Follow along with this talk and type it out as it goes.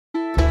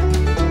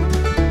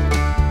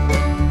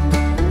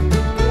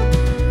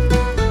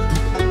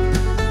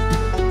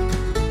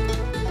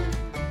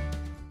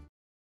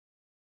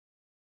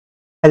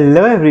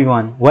Hello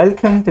everyone,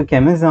 welcome to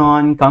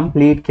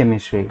Chemazon-Complete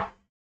Chemistry.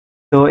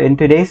 So in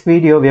today's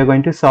video, we are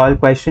going to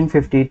solve question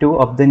 52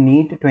 of the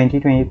NEET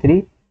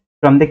 2023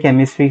 from the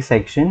chemistry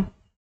section.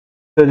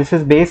 So this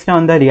is based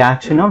on the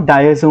reaction of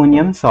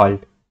diazonium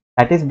salt,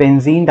 that is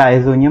benzene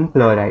diazonium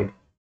chloride.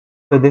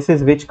 So this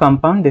is which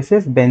compound? This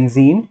is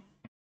benzene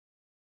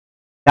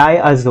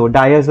diazo.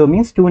 Diazo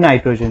means two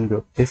nitrogen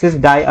group. This is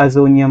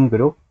diazonium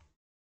group.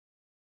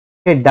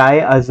 Okay,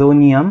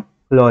 diazonium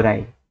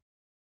chloride.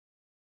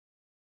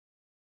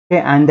 Okay,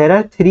 and there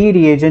are three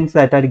reagents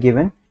that are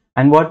given,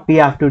 and what we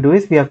have to do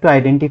is we have to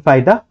identify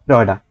the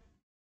product.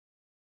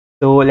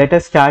 So let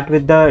us start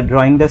with the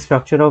drawing the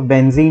structure of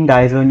benzene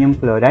diazonium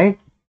chloride.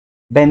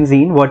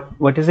 Benzene,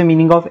 what is the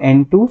meaning of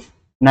N2?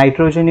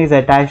 Nitrogen is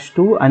attached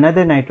to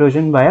another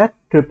nitrogen by a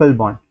triple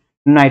bond.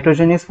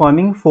 Nitrogen is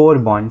forming 4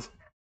 bonds,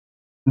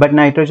 but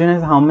nitrogen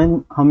has how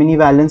many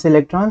valence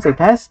electrons? It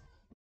has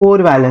 5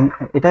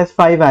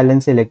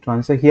 valence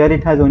electrons. So here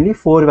it has only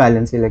 4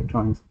 valence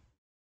electrons.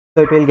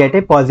 So it will get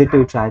a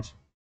positive charge,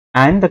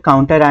 and the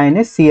counter ion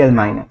is Cl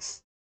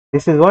minus.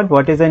 This is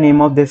what is the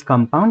name of this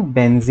compound?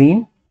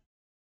 Benzene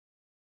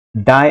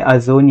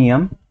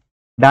diazonium.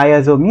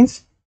 Diazo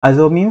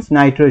means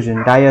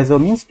nitrogen.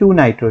 Diazo means two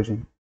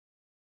nitrogen.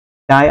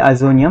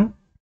 Diazonium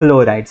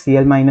chloride.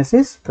 Cl minus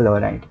is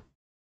chloride.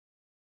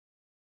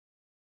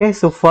 Okay,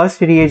 so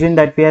first reagent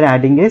that we are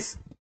adding is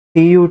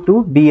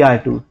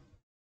Cu2Br2.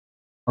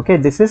 Okay,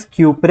 this is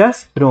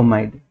cuprous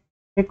bromide.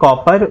 Okay,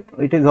 copper,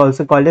 it is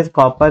also called as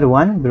copper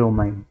 1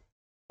 bromide.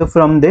 So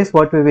from this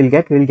what we will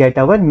get? We will get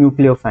our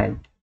nucleophile.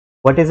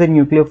 What is a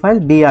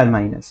nucleophile? Br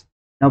minus.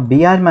 Now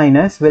Br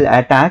minus will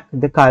attack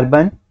the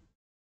carbon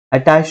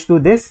attached to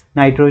this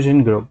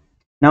nitrogen group.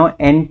 Now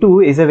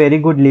N2 is a very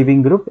good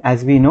leaving group.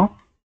 As we know,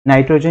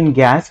 nitrogen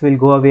gas will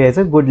go away as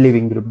a good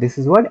leaving group. This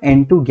is what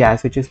N2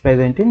 gas, which is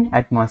present in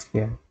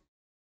atmosphere.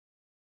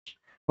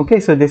 Okay,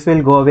 so this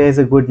will go away as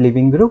a good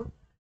leaving group,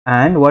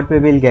 and what we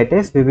will get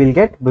is we will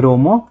get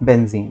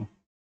bromobenzene.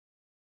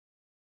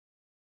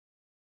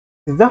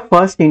 This is the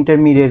first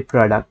intermediate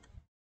product,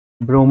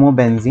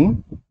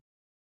 bromobenzene.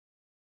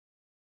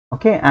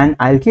 Okay, and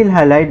alkyl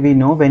halide, we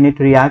know when it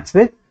reacts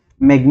with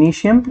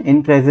magnesium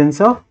in presence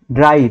of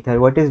dry ether.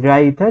 What is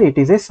dry ether? It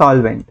is a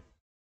solvent.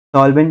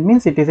 Solvent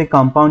means it is a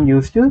compound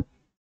used to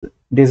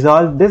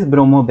dissolve this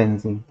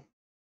bromobenzene.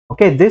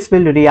 Okay, this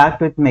will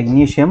react with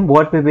magnesium.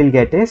 What we will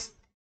get is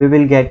we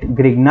will get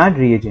grignard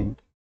reagent.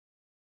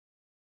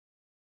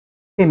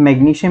 Okay,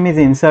 magnesium is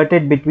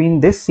inserted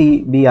between this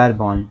CBr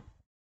bond.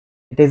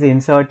 It is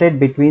inserted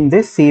between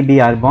this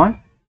CBr bond,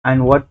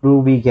 and what do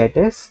we get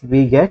is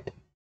we get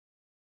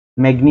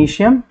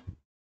magnesium,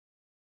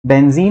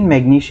 benzene,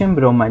 magnesium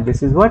bromide.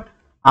 This is what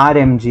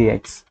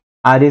RMgX.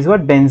 R is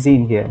what?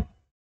 Benzene here.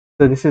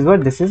 So this is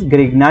what? This is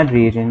grignard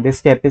reagent. This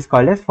step is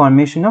called as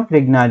formation of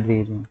grignard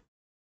reagent.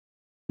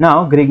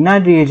 Now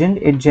grignard reagent,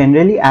 it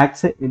generally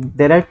acts,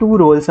 there are two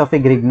roles of a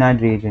grignard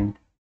reagent.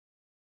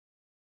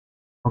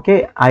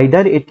 Okay, either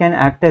it can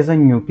act as a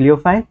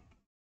nucleophile.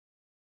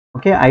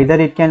 Okay, either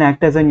it can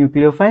act as a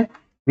nucleophile.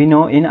 We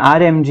know in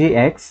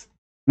RMgX,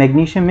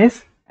 magnesium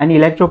is an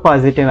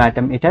electropositive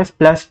atom. It has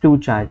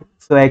 +2 charge.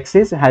 So X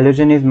is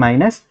halogen is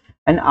minus,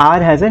 and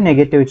R has a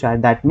negative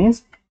charge. That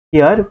means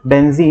here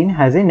benzene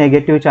has a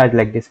negative charge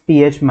like this,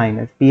 PH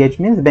minus. PH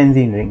means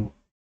benzene ring.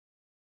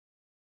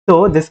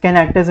 So this can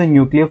act as a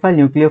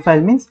nucleophile.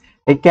 Nucleophile means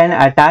it can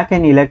attack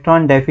an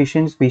electron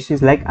deficient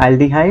species like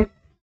aldehyde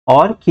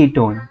or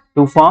ketone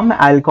to form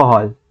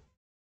alcohol.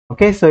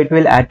 Okay, so it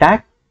will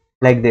attack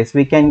like this.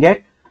 We can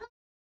get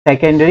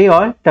secondary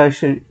or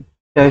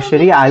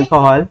tertiary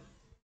alcohol.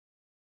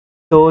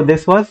 So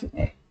this was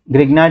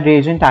grignard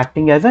reagent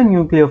acting as a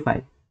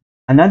nucleophile.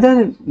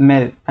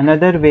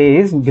 Another way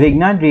is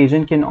grignard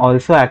reagent can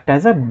also act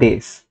as a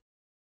base.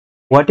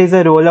 What is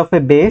the role of a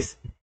base?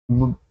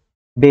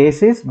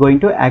 Base is going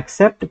to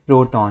accept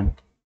proton.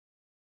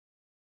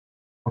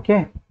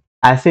 Okay,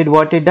 acid,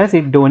 what it does?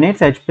 It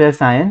donates H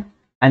plus ion,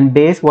 and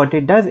base, what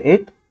it does?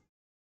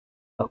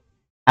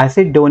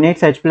 Acid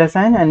donates H plus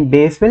ion and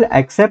base will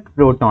accept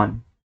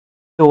proton.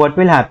 So what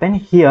will happen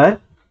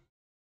here?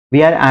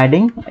 We are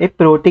adding a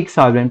protic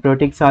solvent.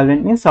 Protic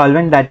solvent means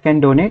solvent that can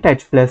donate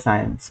H plus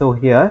ion. So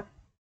here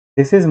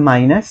this is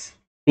minus,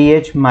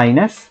 PH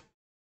minus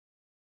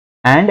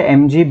and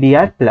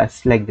MgBr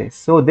plus, like this.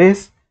 So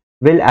this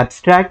will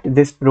abstract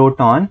this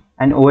proton,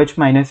 and OH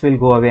minus will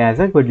go away as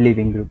a good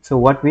leaving group. So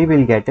what we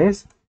will get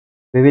is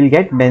we will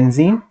get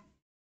benzene,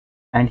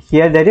 and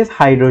here there is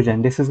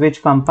hydrogen. This is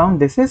which compound?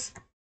 This is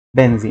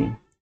benzene,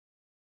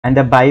 and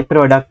the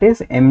byproduct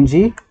is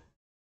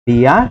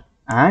MgBr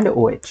and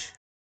OH.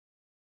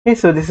 Okay,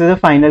 so this is the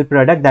final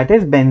product, that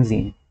is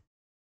benzene.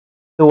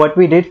 So what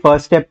we did,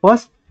 first step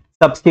was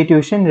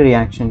substitution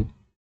reaction.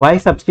 Why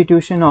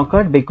substitution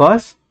occurred?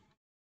 Because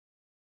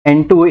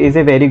N2 is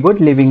a very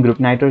good leaving group.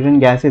 Nitrogen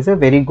gas is a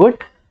very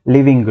good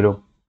leaving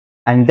group.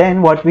 And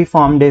then what we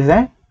formed is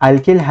an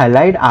alkyl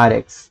halide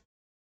RX.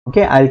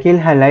 Okay,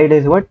 alkyl halide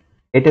is what?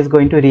 It is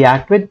going to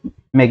react with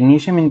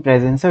magnesium in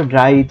presence of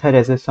dry ether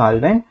as a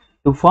solvent,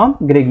 to form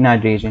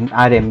Grignard reagent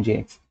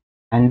RMGX.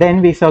 And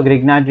then we saw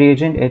Grignard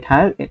reagent, it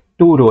has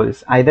two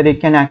roles. Either it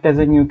can act as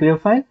a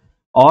nucleophile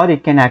or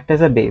it can act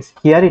as a base.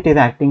 Here it is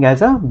acting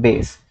as a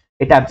base.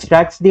 It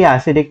abstracts the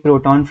acidic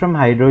proton from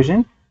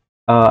hydrogen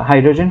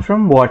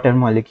from water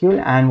molecule,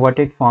 and what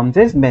it forms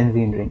is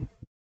benzene ring.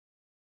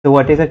 So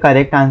what is the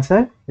correct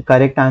answer? The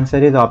correct answer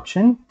is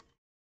option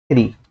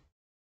 3.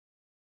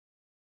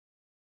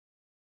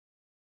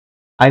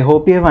 I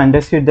hope you have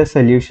understood the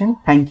solution.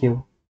 Thank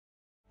you.